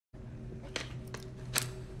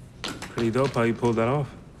Pretty dope how you pulled that off.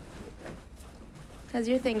 How's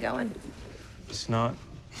your thing going? It's not.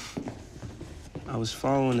 I was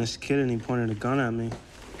following this kid and he pointed a gun at me.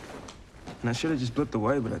 And I should have just blipped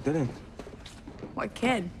away, but I didn't. What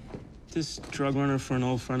kid? This drug runner for an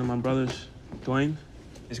old friend of my brother's, Dwayne.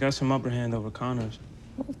 He's got some upper hand over Connors.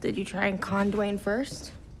 Well, did you try and con Dwayne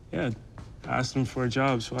first? Yeah, I asked him for a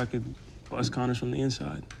job so I could bust Connors from the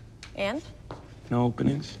inside. And? No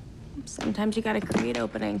openings. Sometimes you gotta create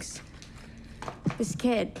openings. This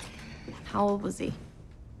kid, how old was he?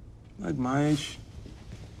 Like my age.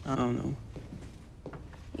 I don't know.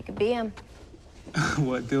 You could be him.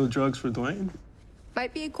 What, deal drugs for Dwayne?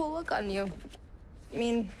 Might be a cool look on you. I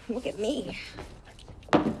mean, look at me.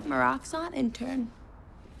 I'm a Roxxon intern.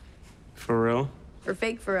 For real? For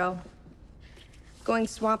fake for real. Going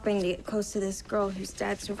swamping to get close to this girl whose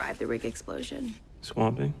dad survived the rig explosion.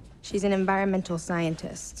 Swamping? She's an environmental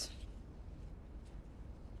scientist.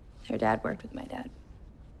 Her dad worked with my dad.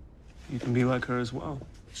 You can be like her as well.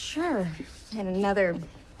 Sure. And another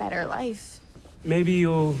better life. Maybe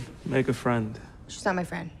you'll make a friend. She's not my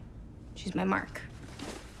friend. She's my mark.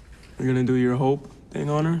 You're gonna do your Hope thing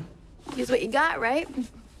on her? Use what you got, right?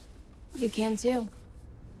 You can too.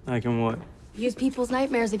 I can what? Use people's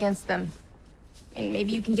nightmares against them. And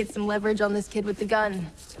maybe you can get some leverage on this kid with the gun.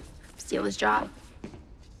 Steal his job.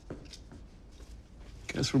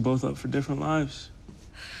 Guess we're both up for different lives.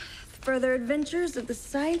 Further adventures of the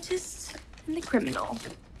scientist and the criminal.